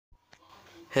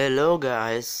Hello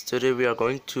guys, today we are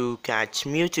going to catch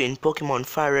Mewtwo in Pokemon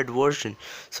Fire Red version.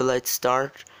 So let's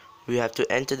start. We have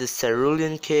to enter the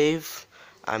Cerulean cave.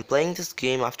 I'm playing this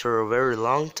game after a very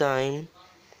long time,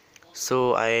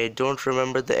 so I don't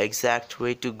remember the exact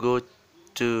way to go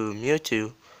to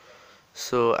Mewtwo.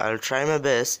 So I'll try my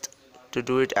best to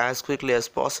do it as quickly as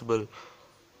possible.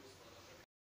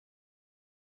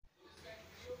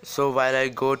 So while I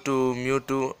go to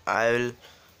Mewtwo, I'll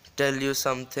tell you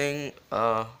something.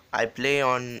 I play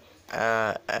on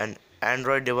an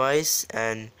Android device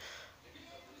and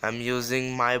I'm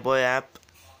using My Boy app.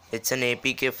 It's an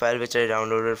APK file which I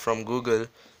downloaded from Google,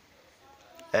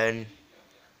 and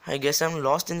I guess I'm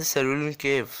lost in the Cerulean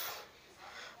cave.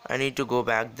 I need to go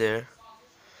back there.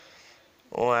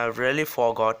 Oh, I've really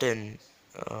forgotten.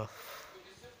 Uh,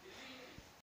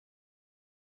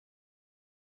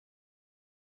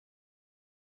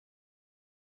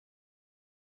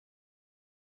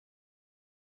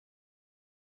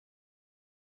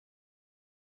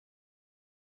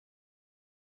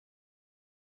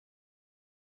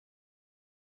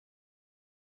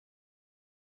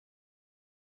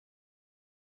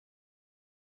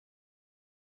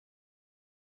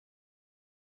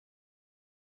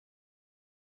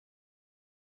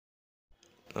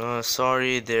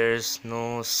 Sorry, there's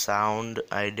no sound.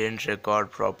 I didn't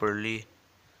record properly.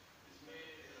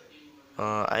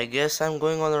 I guess I'm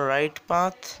going on the right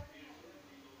path.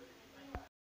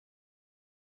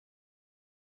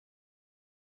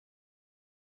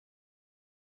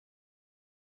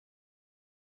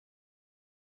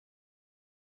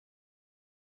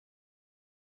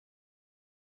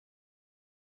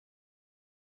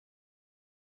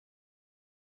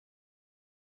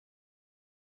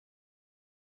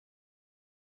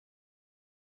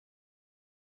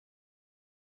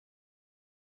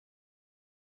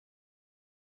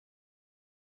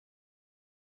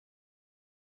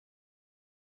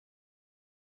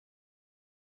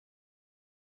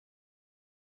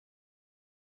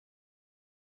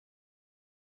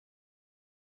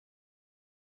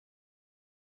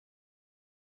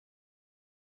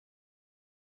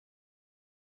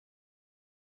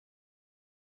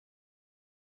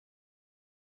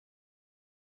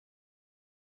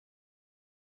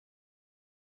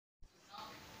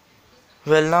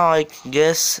 Well, now I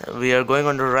guess we are going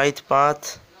on the right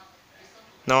path.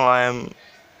 Now I am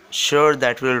sure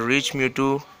that we'll reach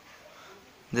Mewtwo.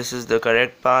 This is the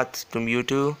correct path to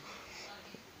Mewtwo.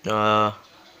 Uh,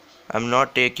 I'm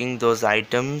not taking those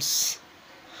items.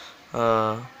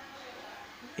 Uh,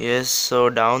 yes, so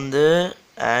down there,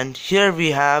 and here we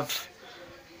have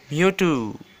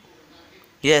Mewtwo.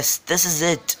 Yes, this is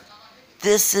it.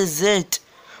 This is it.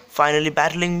 Finally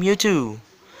battling Mewtwo.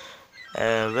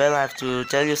 Well, I have to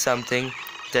tell you something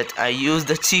that I used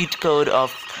the cheat code of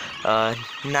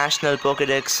National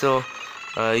Pokédex, so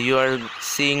you are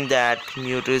seeing that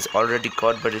Mewtwo is already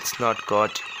caught, but it's not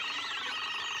caught.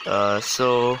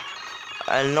 So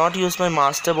I'll not use my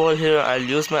Master Ball here. I'll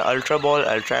use my Ultra Ball.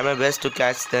 I'll try my best to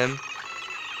catch them.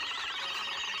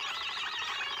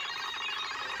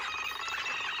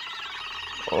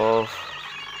 Oh,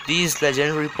 these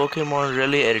legendary Pokemon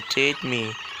really irritate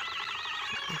me.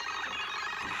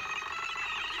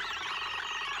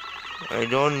 I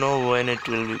don't know when it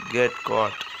will get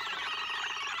caught.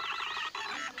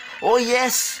 Oh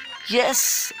yes!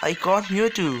 Yes! I caught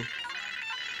Mewtwo.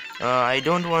 I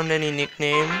don't want any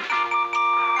nickname.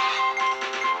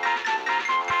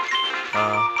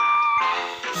 Uh,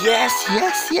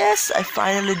 yes! I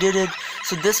finally did it.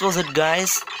 So this was it,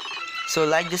 guys. So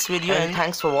like this video and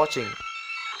thanks for watching.